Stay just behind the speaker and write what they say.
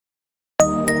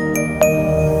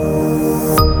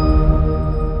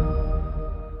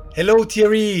Hello,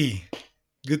 Thierry.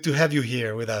 Good to have you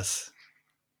here with us.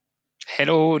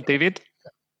 Hello, David.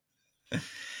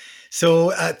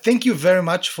 So, thank you very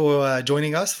much for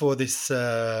joining us for this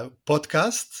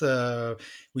podcast,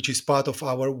 which is part of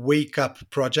our Wake Up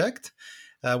project.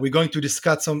 We're going to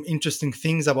discuss some interesting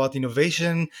things about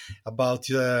innovation, about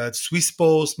Swiss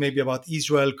Post, maybe about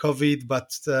Israel, COVID.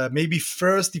 But maybe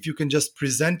first, if you can just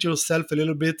present yourself a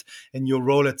little bit and your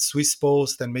role at Swiss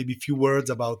Post, and maybe a few words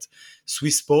about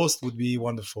Swiss Post would be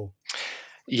wonderful.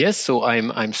 Yes, so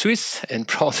I'm Swiss and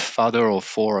proud father of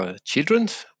four children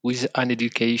with an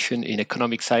education in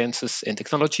economic sciences and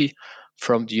technology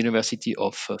from the University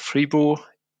of Fribourg,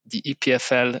 the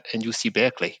EPFL, and UC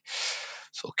Berkeley.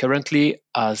 So currently,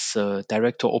 as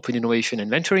Director Open Innovation and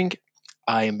Venturing,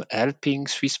 I'm helping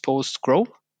Swiss Post grow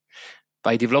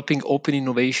by developing open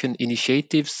innovation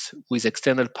initiatives with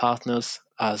external partners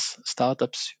as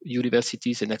startups,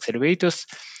 universities, and accelerators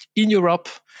in Europe,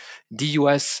 the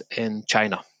US, and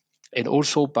China, and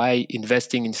also by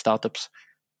investing in startups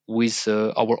with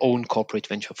our own corporate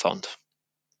venture fund.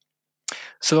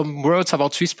 Some words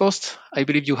about Swiss Post, I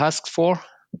believe you asked for.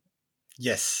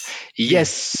 Yes, please.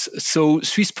 Yes, so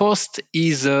Swiss Post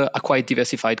is a quite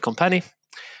diversified company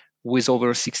with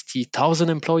over 60,000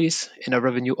 employees and a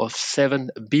revenue of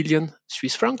 7 billion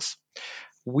Swiss francs.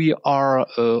 We are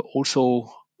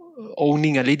also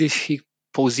owning a leadership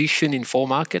position in four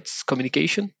markets: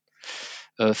 communication,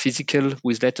 physical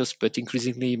with letters, but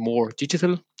increasingly more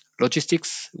digital;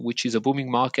 logistics, which is a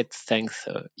booming market thanks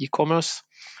e-commerce;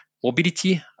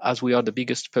 mobility, as we are the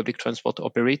biggest public transport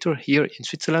operator here in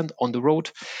Switzerland on the road;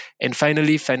 and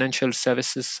finally, financial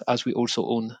services, as we also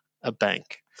own a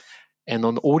bank. And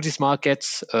on all these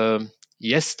markets,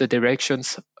 yes, the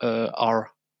directions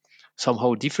are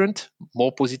somehow different,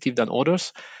 more positive than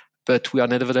others, but we are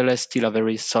nevertheless still a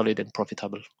very solid and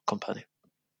profitable company.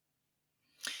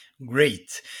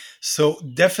 Great. So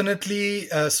definitely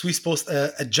Swiss Post,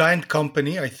 a giant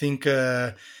company. I think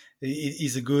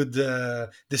is a good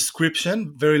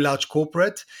description. Very large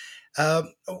corporate. Uh,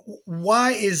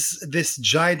 why is this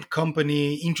giant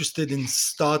company interested in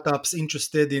startups?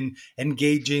 Interested in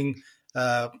engaging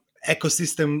uh,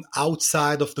 ecosystem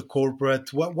outside of the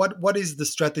corporate? What is the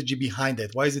strategy behind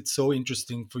it? Why is it so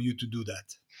interesting for you to do that?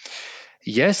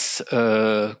 Yes,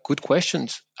 good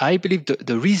questions. I believe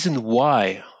the reason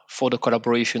why for the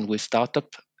collaboration with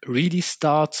startup really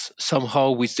starts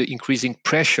somehow with the increasing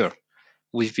pressure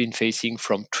we've been facing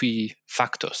from three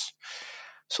factors.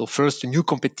 So first, new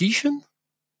competition.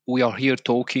 We are here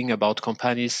talking about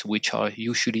companies which are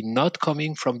usually not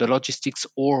coming from the logistics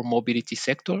or mobility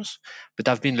sectors, but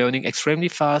have been learning extremely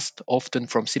fast, often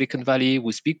from Silicon Valley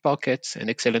with big pockets and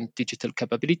excellent digital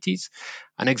capabilities.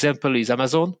 An example is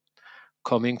Amazon,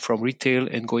 coming from retail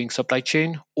and going supply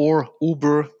chain, or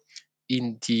Uber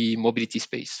in the mobility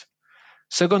space.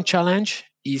 Second challenge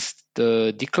is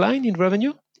the decline in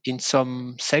revenue in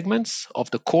some segments of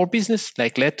the core business,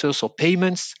 like letters or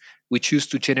payments, which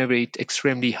used to generate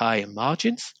extremely high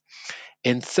margins.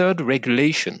 And third,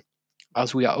 regulation.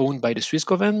 As we are owned by the Swiss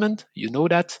government, you know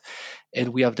that, and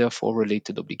we have therefore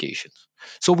related obligations.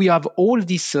 So we have all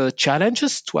these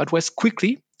challenges to address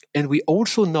quickly, and we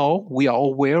also know, we are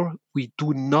aware, we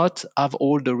do not have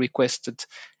all the requested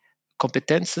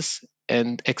competences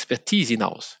and expertise in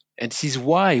house. And this is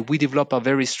why we develop a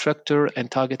very structured and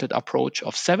targeted approach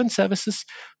of 7 services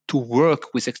to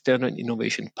work with external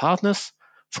innovation partners,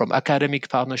 from academic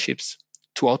partnerships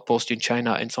to outposts in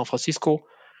China and San Francisco,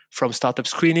 from startup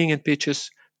screening and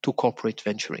pitches to corporate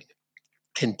venturing.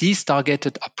 And this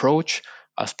targeted approach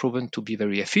has proven to be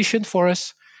very efficient for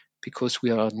us because we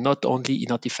are not only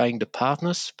identifying the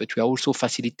partners, but we are also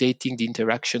facilitating the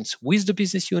interactions with the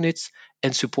business units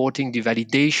and supporting the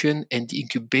validation and the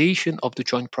incubation of the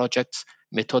joint projects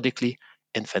methodically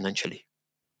and financially.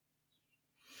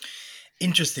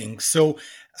 Interesting. So,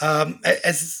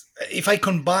 as if I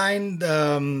combine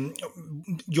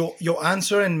your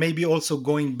answer and maybe also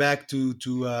going back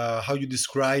to how you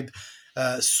describe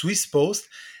Swiss Post,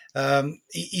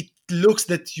 it looks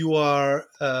that you are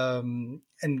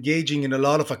engaging in a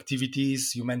lot of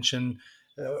activities. You mentioned,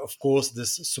 of course, the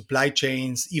supply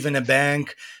chains, even a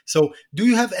bank. So, do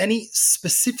you have any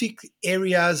specific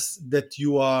areas that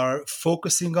you are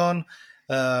focusing on?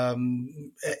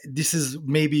 This is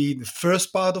maybe the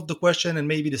first part of the question, and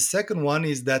maybe the second one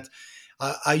is that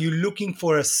are you looking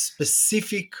for a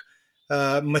specific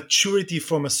maturity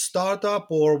from a startup,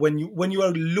 or when you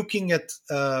are looking at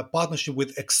partnership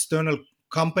with external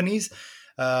companies,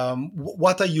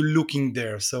 what are you looking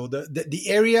there? So the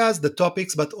areas, the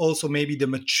topics, but also maybe the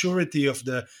maturity of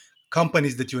the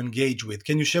companies that you engage with.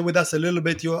 Can you share with us a little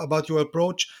bit about your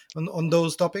approach on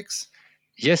those topics?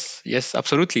 Yes, yes,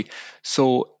 absolutely.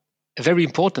 So, very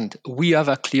important, we have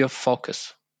a clear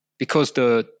focus because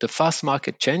the fast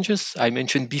market changes I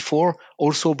mentioned before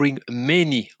also bring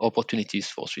many opportunities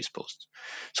for Swiss Post.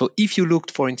 So, if you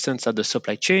looked, for instance, at the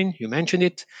supply chain, you mentioned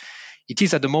it, it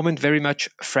is at the moment very much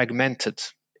fragmented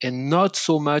and not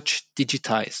so much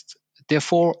digitized.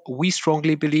 Therefore, we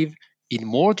strongly believe in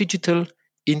more digital,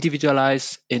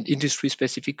 individualized, and industry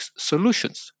specific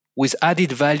solutions with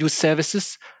added value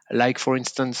services, like, for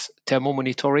instance, thermo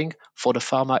monitoring for the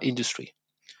pharma industry.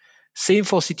 Same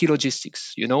for city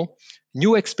logistics,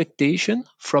 new expectation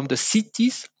from the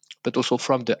cities, but also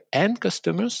from the end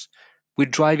customers will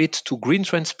drive it to green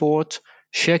transport,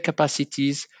 share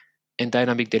capacities, and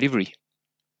dynamic delivery.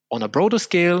 On a broader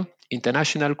scale,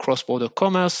 international cross-border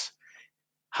commerce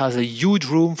has a huge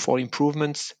room for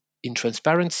improvements in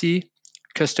transparency,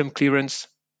 custom clearance,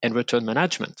 and return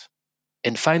management.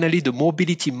 And finally, the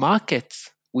mobility market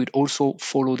will also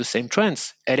follow the same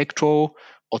trends: electro,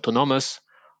 autonomous,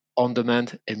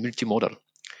 on-demand, and multimodal.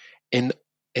 And,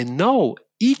 and now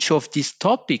each of these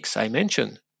topics I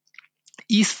mentioned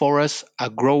is for us a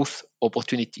growth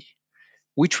opportunity,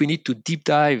 which we need to deep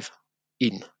dive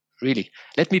in, really.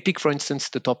 Let me pick, for instance,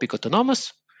 the topic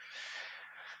autonomous.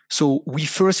 So we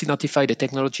first identified the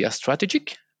technology as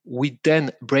strategic. We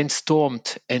then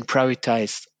brainstormed and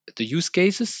prioritized the use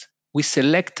cases. We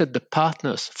selected the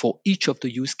partners for each of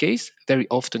the use case, very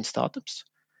often startups.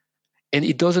 And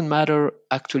it doesn't matter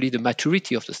actually the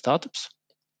maturity of the startups.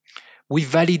 We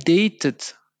validated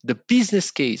the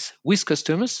business case with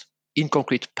customers in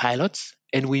concrete pilots,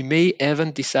 and we may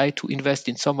even decide to invest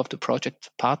in some of the project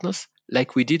partners,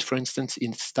 like we did, for instance,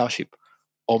 in Starship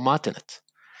or Martinet.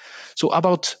 So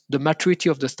about the maturity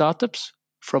of the startups,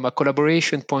 from a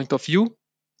collaboration point of view,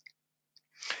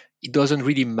 it doesn't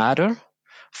really matter.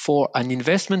 For an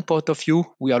investment point of view,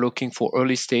 we are looking for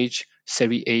early stage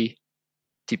Series A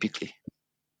typically.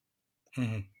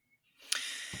 Mhm.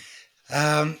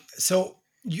 So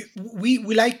we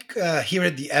like here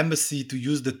at the embassy to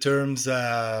use the terms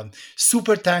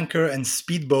super tanker and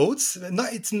speedboats.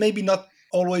 It's maybe not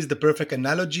always the perfect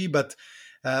analogy, but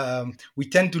we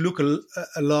tend to look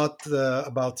a lot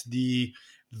about the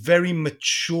very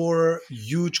mature,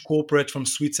 huge corporate from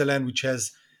Switzerland, which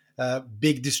has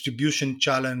big distribution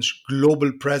challenge,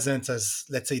 global presence as,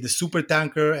 let's say, the super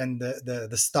tanker, and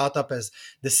the startup as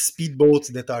the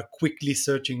speedboats that are quickly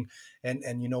searching and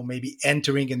maybe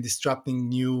entering and disrupting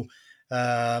new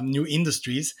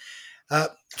industries.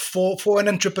 For an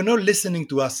entrepreneur listening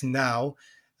to us now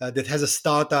that has a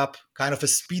startup, kind of a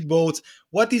speedboat,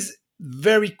 what is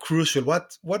very crucial?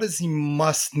 What does he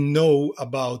must know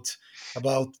about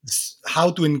how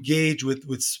to engage with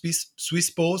Swiss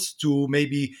Post to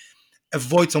maybe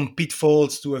avoid some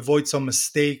pitfalls, to avoid some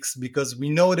mistakes, because we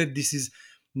know that this is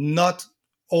not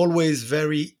always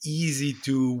very easy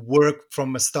to work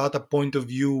from a startup point of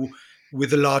view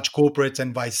with a large corporate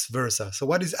and vice versa. So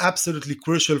what is absolutely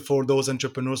crucial for those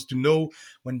entrepreneurs to know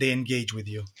when they engage with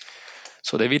you?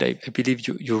 So David, I believe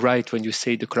you're right when you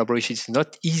say the collaboration is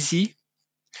not easy.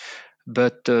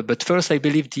 But first, I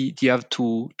believe you have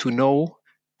to know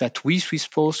that with Swiss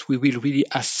Post, we will really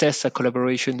assess a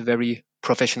collaboration very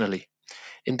professionally,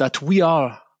 and that we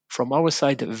are, from our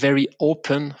side, very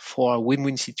open for a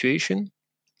win-win situation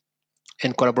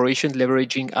and collaboration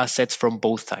leveraging assets from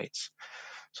both sides.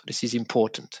 So this is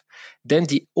important. Then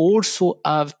they also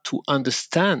have to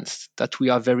understand that we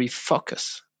are very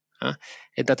focused,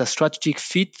 and that a strategic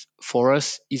fit for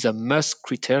us is a must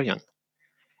criterion.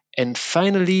 And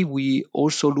finally, we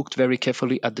also looked very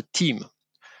carefully at the team.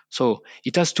 So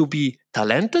it has to be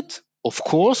talented, of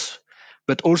course,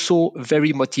 but also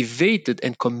very motivated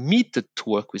and committed to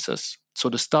work with us. So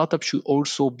the startup should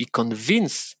also be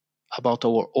convinced about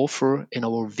our offer and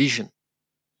our vision.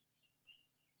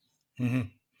 Mhm.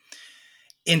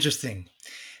 Interesting.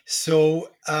 So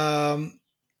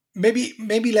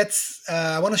maybe let's.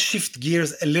 I want to shift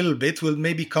gears a little bit. We'll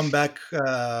maybe come back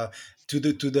to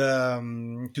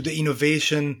the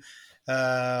innovation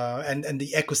and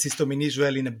the ecosystem in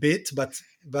Israel in a bit.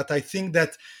 But I think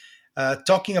that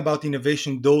talking about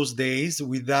innovation those days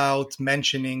without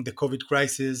mentioning the COVID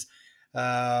crisis,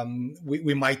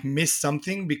 we might miss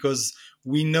something, because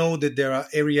we know that there are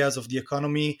areas of the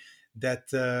economy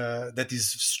that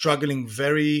is struggling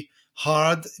very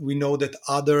hard. We know that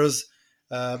others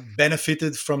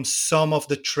benefited from some of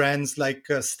the trends, like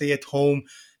stay at home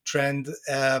trend.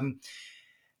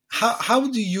 How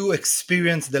do you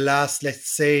experience the last, let's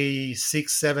say,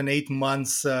 6, 7, 8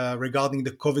 months regarding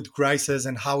the COVID crisis,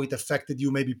 and how it affected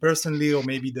you, maybe personally, or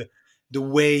maybe the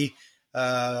way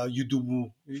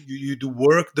you do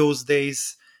work those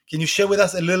days. Can you share with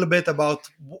us a little bit about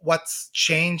what's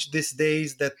changed these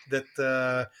days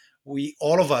that we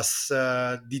all of us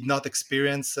did not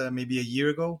experience maybe a year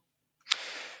ago?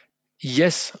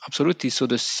 Yes, absolutely. So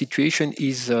the situation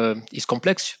is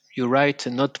complex. You're right,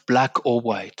 and not black or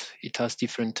white. It has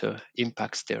different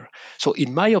impacts there. So,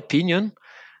 in my opinion,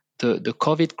 the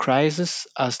COVID crisis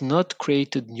has not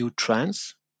created new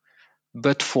trends,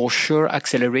 but for sure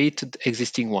accelerated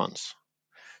existing ones.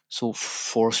 So,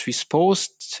 for Swiss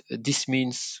Post, this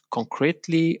means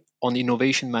concretely on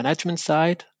innovation management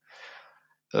side,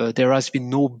 there has been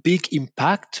no big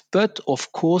impact, but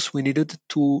of course we needed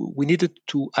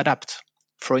to adapt.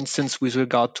 For instance, with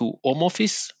regard to home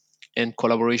office and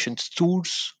collaboration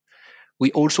tools,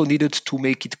 we also needed to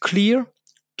make it clear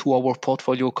to our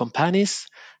portfolio companies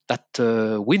that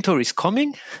winter is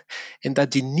coming and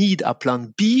that they need a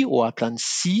plan B or a plan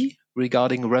C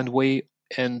regarding runway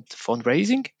and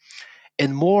fundraising.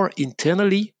 And more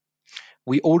internally,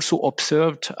 we also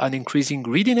observed an increasing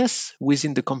readiness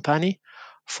within the company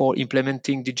for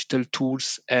implementing digital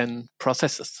tools and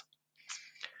processes.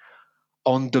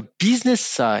 On the business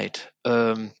side,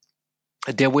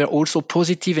 there were also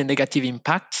positive and negative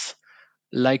impacts,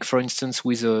 like, for instance,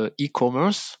 with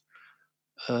e-commerce,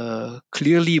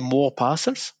 clearly more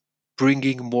parcels,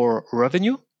 bringing more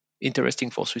revenue, interesting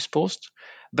for Swiss Post,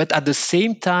 but at the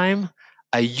same time,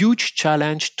 a huge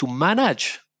challenge to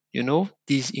manage,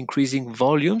 these increasing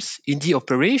volumes in the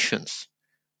operations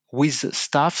with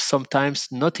staff sometimes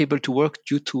not able to work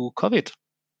due to COVID.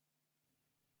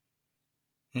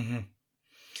 Hmm.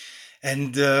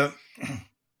 And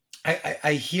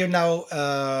I hear now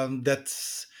that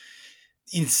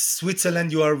in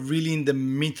Switzerland you are really in the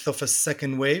midst of a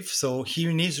second wave. So here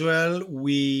in Israel,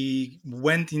 we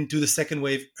went into the second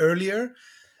wave earlier,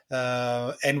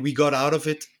 and we got out of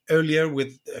it earlier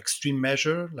with extreme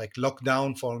measure like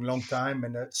lockdown for a long time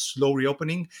and a slow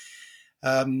reopening.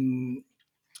 Um,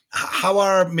 how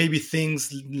are maybe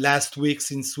things last weeks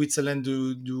in Switzerland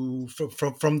do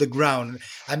from the ground?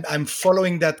 I'm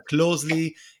following that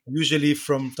closely, usually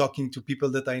from talking to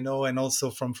people that I know and also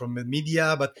from the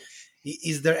media. But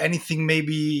is there anything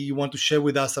maybe you want to share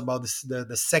with us about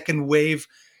the second wave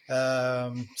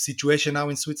situation now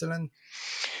in Switzerland?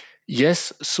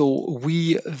 Yes, so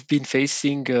we have been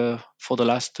facing for the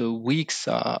last weeks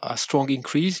a strong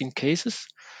increase in cases.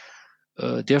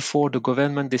 Therefore, the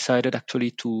government decided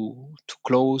actually to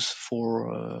close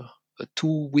for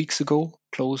 2 weeks ago,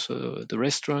 close the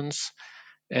restaurants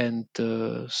and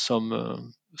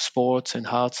some sports and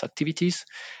arts activities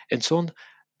and so on.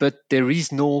 But there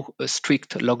is no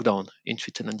strict lockdown in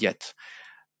Switzerland yet.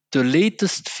 The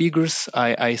latest figures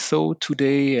I saw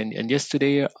today and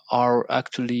yesterday are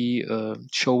actually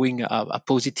showing a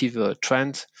positive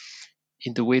trend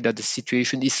in the way that the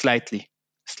situation is slightly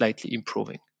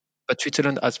improving. But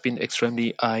Switzerland has been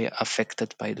extremely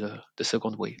affected by the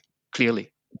second wave,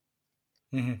 clearly.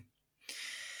 Mhm.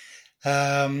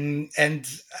 And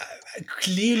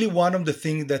clearly, one of the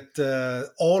things that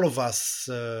all of us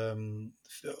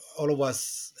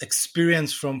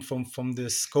experience from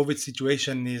this COVID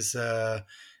situation is the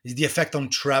effect on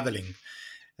traveling.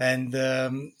 And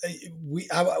I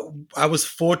was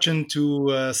fortunate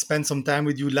to spend some time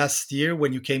with you last year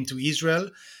when you came to Israel,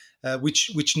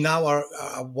 which now are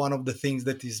one of the things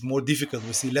that is more difficult.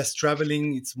 We see less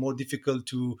traveling; it's more difficult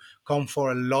to come for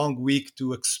a long week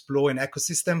to explore an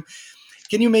ecosystem.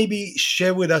 Can you maybe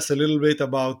share with us a little bit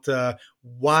about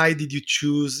why did you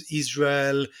choose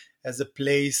Israel as a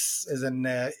place, as an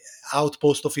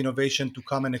outpost of innovation to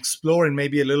come and explore, and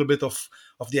maybe a little bit of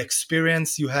the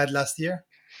experience you had last year?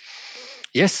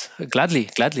 Yes, gladly.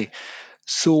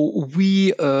 So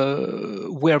we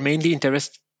were mainly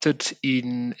interested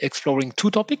in exploring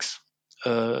two topics.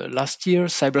 Last year,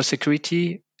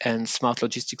 cybersecurity and smart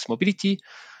logistics mobility.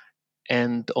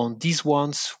 And on these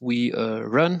ones, we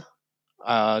run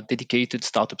a dedicated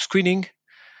startup screening.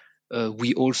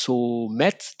 We also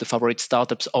met the favorite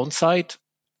startups on site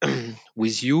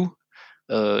with you,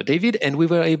 David, and we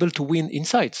were able to win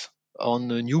insights on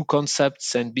new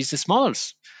concepts and business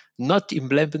models not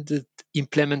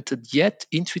implemented yet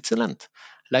in Switzerland,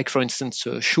 like, for instance,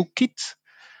 ShookKit,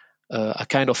 a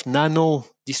kind of nano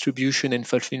distribution and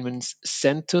fulfillment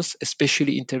centers,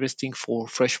 especially interesting for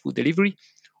fresh food delivery,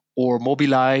 or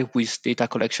Mobileye with data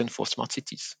collection for smart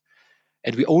cities.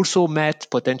 And we also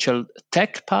met potential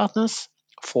tech partners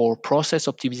for process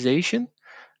optimization,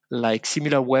 like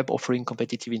similar web offering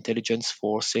competitive intelligence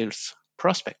for sales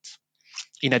prospects.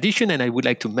 In addition, and I would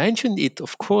like to mention it,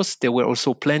 of course, there were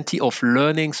also plenty of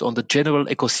learnings on the general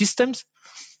ecosystems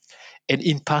and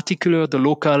in particular the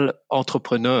local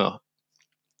entrepreneur,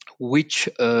 which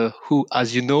who,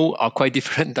 as you know, are quite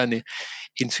different than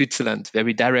in Switzerland.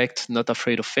 Very direct, not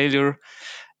afraid of failure,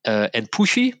 and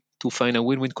pushy to find a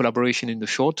win-win collaboration in the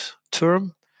short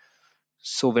term.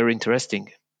 So very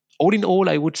interesting. All in all,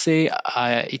 I would say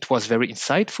it was very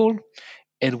insightful,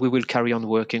 and we will carry on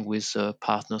working with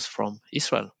partners from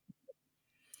Israel.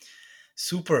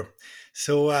 Super.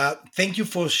 So thank you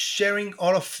for sharing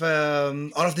all of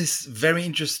this very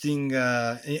interesting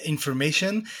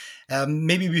information.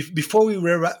 Maybe before we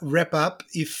wrap up,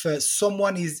 if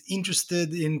someone is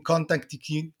interested in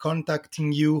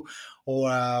contacting you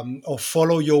or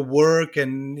follow your work,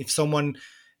 and if someone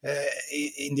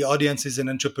in the audience is an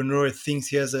entrepreneur, thinks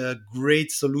he has a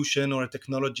great solution or a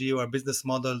technology or a business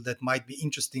model that might be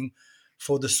interesting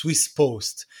for the Swiss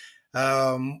Post,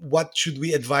 what should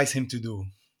we advise him to do?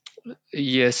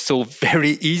 Yes, so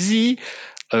very easy.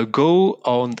 Go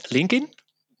on LinkedIn.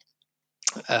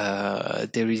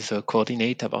 There is a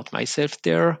coordinate about myself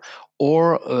there,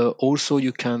 or also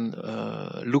you can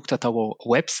look at our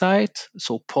website,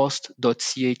 so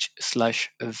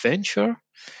post.ch/venture.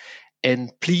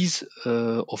 And please,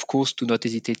 of course, do not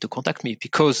hesitate to contact me,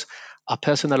 because our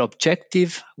personal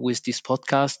objective with this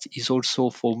podcast is also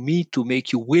for me to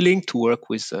make you willing to work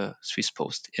with Swiss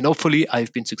Post. And hopefully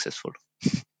I've been successful.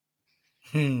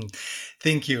 Hmm.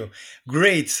 Thank you.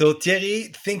 Great. So,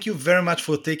 Thierry, thank you very much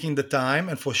for taking the time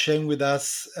and for sharing with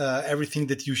us everything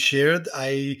that you shared.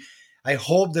 I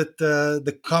hope that the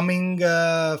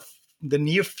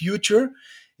near future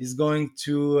is going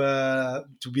to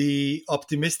be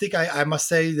optimistic. I must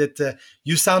say that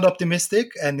you sound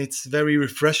optimistic, and it's very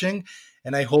refreshing.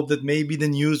 And I hope that maybe the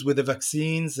news with the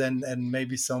vaccines and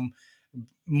maybe some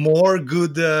more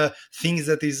good things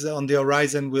that is on the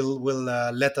horizon will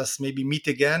let us maybe meet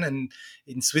again, and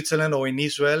in Switzerland or in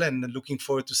Israel, and looking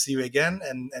forward to see you again,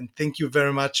 and thank you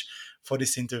very much for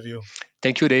this interview.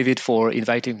 Thank you, David, for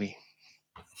inviting me.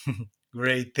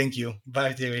 Great. Thank you.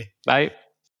 Bye, Thierry. Bye.